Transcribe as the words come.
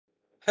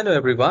Hello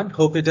everyone,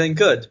 hope you're doing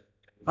good.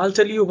 I'll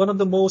tell you one of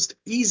the most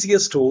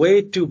easiest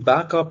way to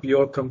back up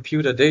your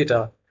computer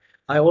data.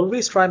 I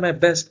always try my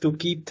best to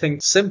keep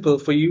things simple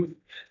for you,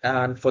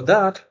 and for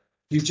that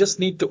you just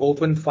need to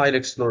open File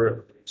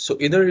Explorer. So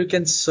either you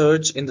can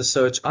search in the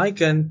search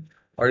icon,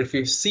 or if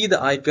you see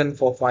the icon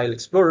for File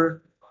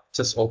Explorer,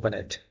 just open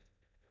it.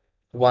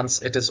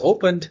 Once it is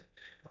opened,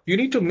 you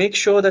need to make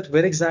sure that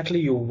where exactly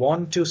you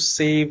want to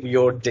save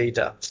your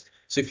data.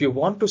 So if you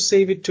want to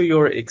save it to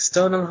your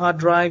external hard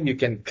drive, you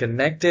can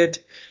connect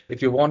it.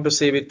 If you want to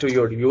save it to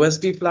your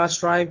USB flash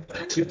drive,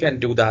 you can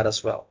do that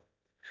as well.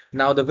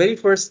 Now the very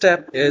first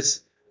step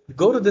is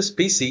go to this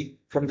PC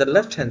from the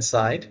left hand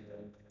side,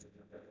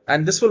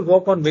 and this will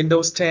work on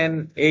Windows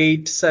 10,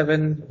 8,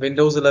 7,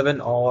 Windows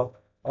 11, or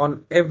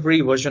on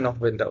every version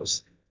of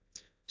Windows.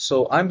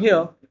 So I'm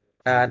here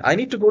and I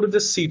need to go to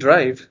this C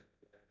drive,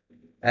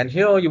 and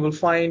here you will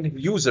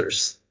find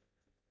users.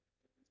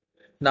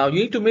 Now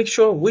you need to make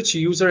sure which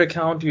user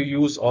account you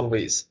use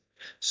always.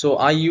 So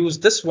I use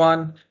this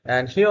one,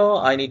 and here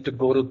I need to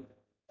go to,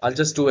 I'll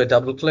just do a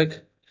double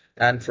click,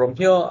 and from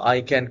here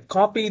I can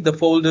copy the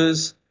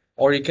folders,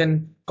 or you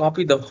can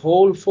copy the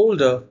whole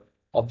folder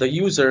of the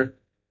user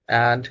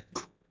and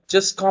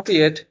just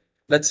copy it.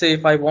 Let's say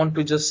if I want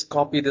to just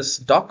copy this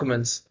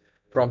documents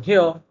from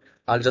here,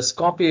 I'll just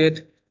copy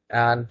it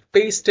and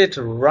paste it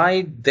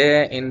right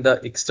there in the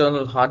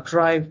external hard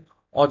drive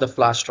or the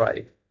flash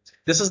drive.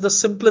 This is the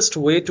simplest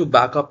way to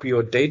back up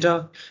your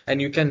data, and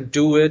you can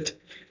do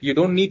it. You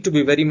don't need to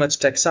be very much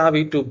tech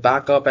savvy to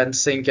back up and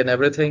sync and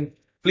everything.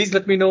 Please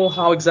let me know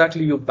how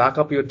exactly you back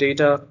up your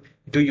data.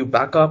 Do you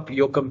back up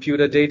your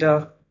computer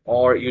data,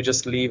 or you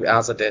just leave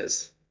as it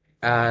is?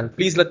 And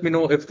please let me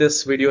know if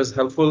this video is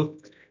helpful.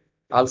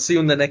 I'll see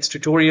you in the next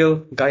tutorial.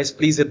 Guys,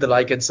 please hit the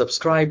like and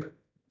subscribe.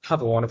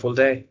 Have a wonderful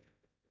day.